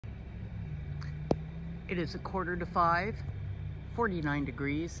It is 4:45, 49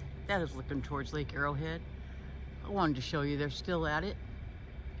 degrees. That is looking towards Lake Arrowhead. I wanted to show you they're still at it.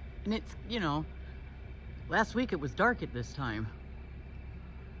 And it's, you know, last week it was dark at this time.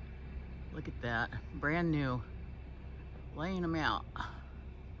 Look at that, brand new. Laying them out.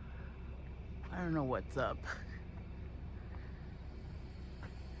 I don't know what's up.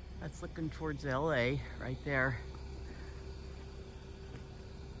 That's looking towards LA right there.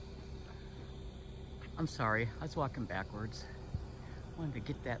 I'm sorry, I was walking backwards. Wanted to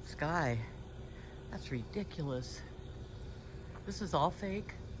get that sky. That's ridiculous. This is all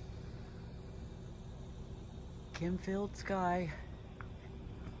fake. Kim-filled sky.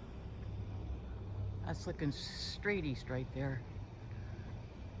 That's looking straight east right there.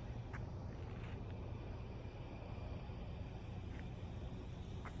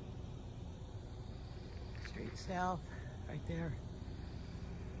 Straight south right there.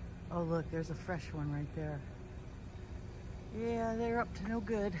 Oh look, there's a fresh one right there. Yeah, they're up to no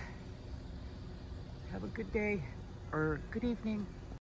good. Have a good day or good evening.